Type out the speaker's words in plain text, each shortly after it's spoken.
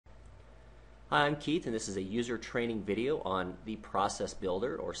Hi, I'm Keith, and this is a user training video on the Process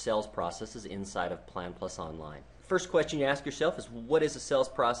Builder or sales processes inside of Plan Plus Online. First question you ask yourself is, what is a sales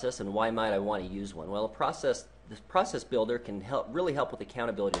process and why might I want to use one? Well, this Process Builder can really help with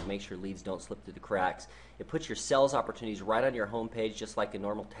accountability to make sure leads don't slip through the cracks. It puts your sales opportunities right on your home page just like a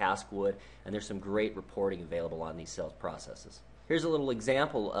normal task would, and there's some great reporting available on these sales processes. Here's a little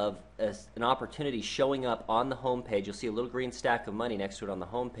example of an opportunity showing up on the home page. You'll see a little green stack of money next to it on the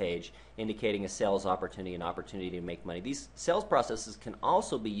home page indicating a sales opportunity, an opportunity to make money. These sales processes can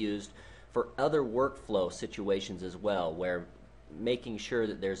also be used for other workflow situations as well, where making sure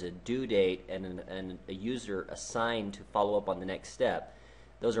that there's a due date and a user assigned to follow up on the next step.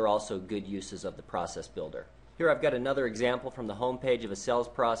 Those are also good uses of the Process Builder. Here I've got another example from the home page of a sales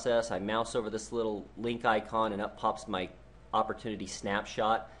process. I mouse over this little link icon and up pops my opportunity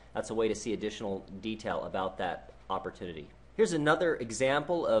snapshot. That's a way to see additional detail about that opportunity. Here's another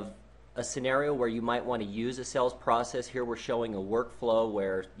example of a scenario where you might want to use a sales process. Here we're showing a workflow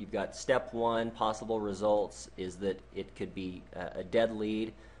where you've got step one, possible results is that it could be a dead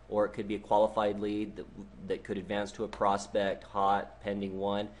lead, or it could be a qualified lead that could advance to a prospect, hot, pending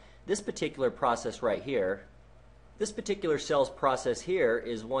one. This particular process right here, this particular sales process here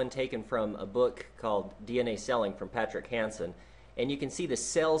is one taken from a book called DNA Selling from Patrick Hansen, and you can see the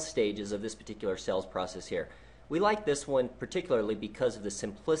sales stages of this particular sales process here. We like this one particularly because of the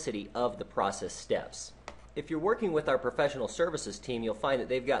simplicity of the process steps. If you're working with our professional services team, you'll find that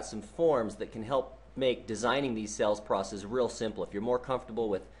they've got some forms that can help make designing these sales processes real simple. If you're more comfortable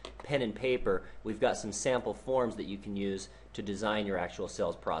with pen and paper, we've got some sample forms that you can use to design your actual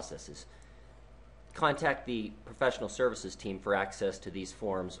sales processes. Contact the professional services team for access to these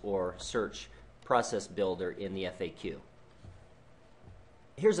forms or search Process Builder in the FAQ.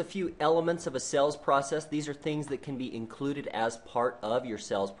 Here's a few elements of a sales process. These are things that can be included as part of your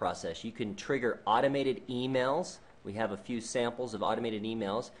sales process. You can trigger automated emails. We have a few samples of automated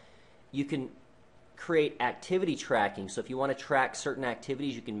emails. You can create activity tracking. So if you want to track certain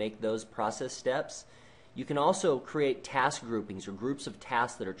activities, you can make those process steps. You can also create task groupings or groups of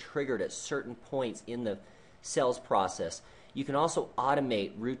tasks that are triggered at certain points in the sales process. You can also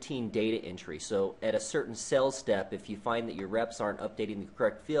automate routine data entry. So at a certain sales step, if you find that your reps aren't updating the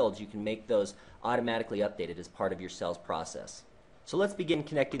correct fields, you can make those automatically updated as part of your sales process. So let's begin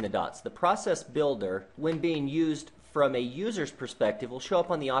connecting the dots. The Process Builder, when being used from a user's perspective, will show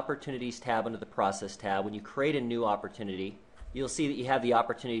up on the Opportunities tab under the Process tab. When you create a new opportunity, you'll see that you have the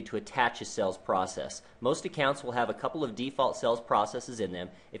opportunity to attach a sales process. Most accounts will have a couple of default sales processes in them.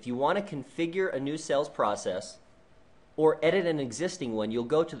 If you want to configure a new sales process or edit an existing one, you'll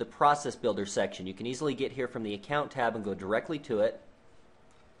go to the Process Builder section. You can easily get here from the Account tab and go directly to it.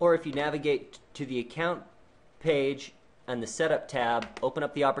 Or if you navigate to the Account page and the Setup tab, open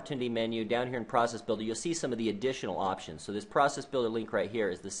up the Opportunity menu down here in Process Builder, you'll see some of the additional options. So this Process Builder link right here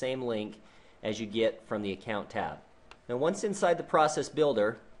is the same link as you get from the Account tab. Now once inside the Process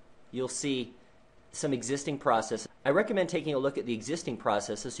Builder, you'll see some existing processes. I recommend taking a look at the existing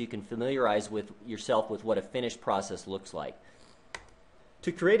processes so you can familiarize yourself with what a finished process looks like.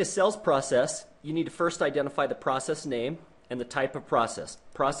 To create a sales process, you need to first identify the process name and the type of process.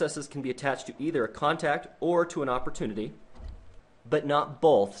 Processes can be attached to either a contact or to an opportunity, but not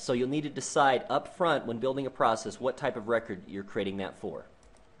both, so you'll need to decide up front when building a process what type of record you're creating that for.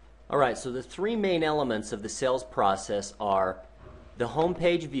 Alright, so the three main elements of the sales process are the home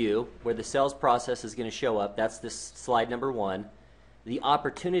page view, where the sales process is going to show up. That's this slide number one. The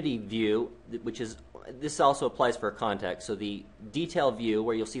opportunity view, this also applies for a contact. So the detail view,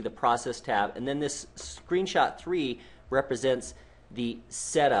 where you'll see the process tab, and then this screenshot 3 represents the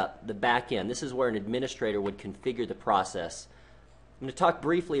setup, the back end. This is where an administrator would configure the process. I'm going to talk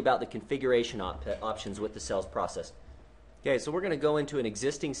briefly about the configuration options with the sales process. Okay, so we're going to go into an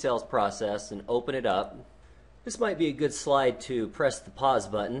existing sales process and open it up. This might be a good slide to press the pause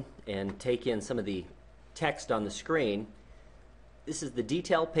button and take in some of the text on the screen. This is the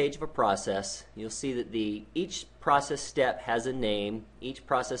detail page of a process. You'll see that each process step has a name, each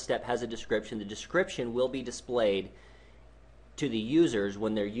process step has a description. The description will be displayed to the users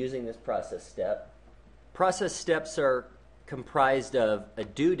when they're using this process step. Process steps are comprised of a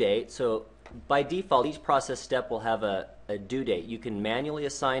due date, so by default each process step will have a due date. You can manually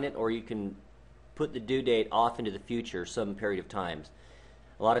assign it, or you can put the due date off into the future some period of times.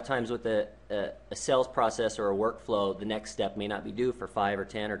 A lot of times with a sales process or a workflow, the next step may not be due for 5 or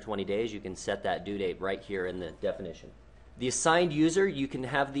 10 or 20 days. You can set that due date right here in the definition. The assigned user, you can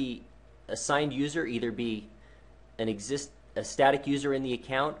have the assigned user either be a static user in the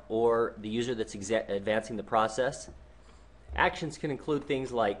account or the user that's advancing the process. Actions can include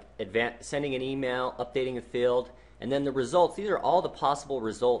things like sending an email, updating a field, and then the results. These are all the possible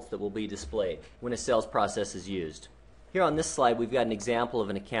results that will be displayed when a sales process is used. Here on this slide, we've got an example of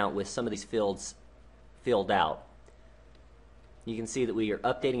an account with some of these fields filled out. You can see that we are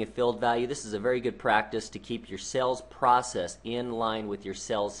updating a field value. This is a very good practice to keep your sales process in line with your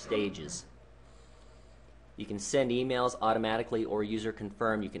sales stages. You can send emails automatically or user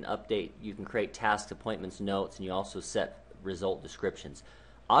confirm. You can update, you can create tasks, appointments, notes, and you also set result descriptions.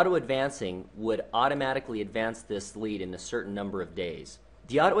 Auto advancing would automatically advance this lead in a certain number of days.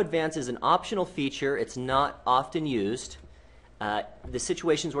 The auto advance is an optional feature. It's not often used. The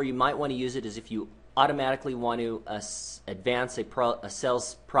situations where you might want to use it is if you automatically want to advance a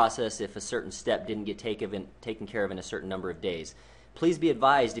sales process if a certain step didn't get taken care of in a certain number of days. Please be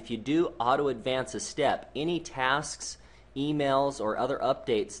advised, if you do auto advance a step, any tasks, emails, or other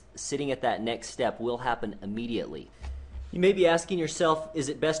updates sitting at that next step will happen immediately. You may be asking yourself, is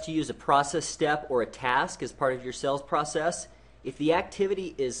it best to use a process step or a task as part of your sales process? If the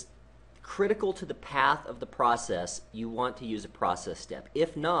activity is critical to the path of the process, you want to use a process step.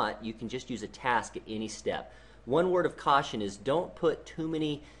 If not, you can just use a task at any step. One word of caution is don't put too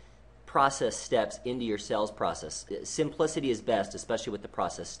many process steps into your sales process. Simplicity is best, especially with the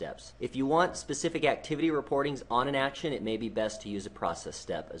process steps. If you want specific activity reportings on an action, it may be best to use a process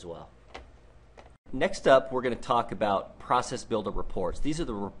step as well. Next up, we're going to talk about Process Builder reports. These are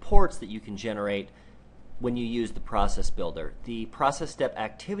the reports that you can generate when you use the Process Builder. The Process Step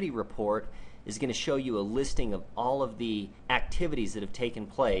Activity Report is going to show you a listing of all of the activities that have taken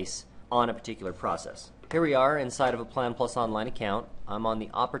place on a particular process. Here we are inside of a Plan Plus Online account. I'm on the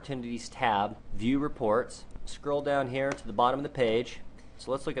Opportunities tab, View Reports. Scroll down here to the bottom of the page. So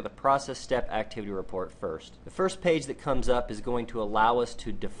let's look at the Process Step Activity Report first. The first page that comes up is going to allow us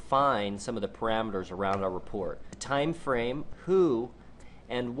to define some of the parameters around our report. The time frame, who,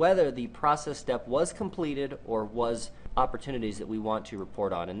 and whether the process step was completed or was opportunities that we want to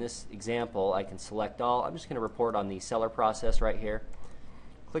report on. In this example, I can select all. I'm just going to report on the seller process right here.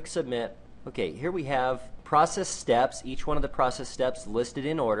 Click Submit. Okay, here we have process steps, each one of the process steps listed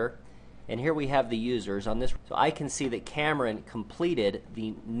in order. And here we have the users on this. So I can see that Cameron completed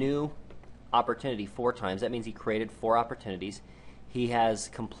the new opportunity 4 times. That means he created 4 opportunities. He has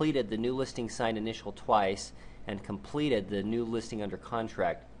completed the new listing signed initial twice and completed the new listing under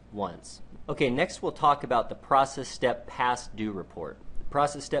contract once. Okay, next we'll talk about the process step past due report. The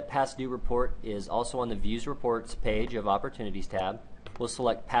process step past due report is also on the Views Reports page of Opportunities tab. We'll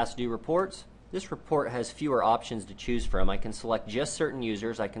select past due reports. This report has fewer options to choose from. I can select just certain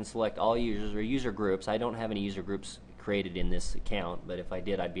users. I can select all users or user groups. I don't have any user groups created in this account, but if I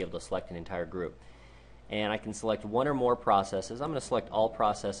did, I'd be able to select an entire group. And I can select one or more processes. I'm going to select all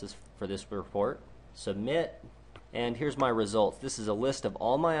processes for this report. Submit, and here's my results. This is a list of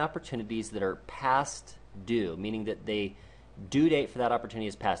all my opportunities that are past due, meaning that the due date for that opportunity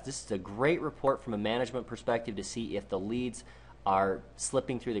is past. This is a great report from a management perspective to see if the leads are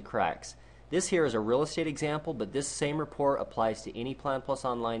slipping through the cracks. This here is a real estate example, but this same report applies to any Plan Plus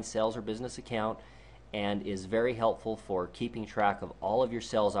Online sales or business account and is very helpful for keeping track of all of your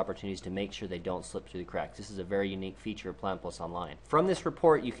sales opportunities to make sure they don't slip through the cracks. This is a very unique feature of Plan Plus Online. From this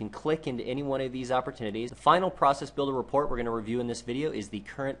report, you can click into any one of these opportunities. The final Process Builder report we're going to review in this video is the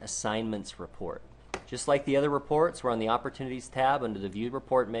Current Assignments report. Just like the other reports, we're on the Opportunities tab under the View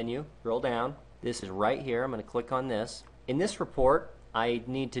Report menu. Scroll down. This is right here. I'm going to click on this. In this report, I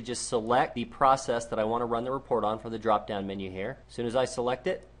need to just select the process that I want to run the report on from the drop-down menu here. As soon as I select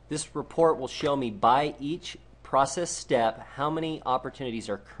it, this report will show me by each process step how many opportunities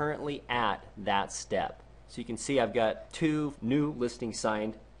are currently at that step. So you can see I've got 2 new listings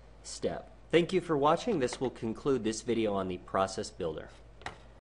signed step. Thank you for watching. This will conclude this video on the Process Builder.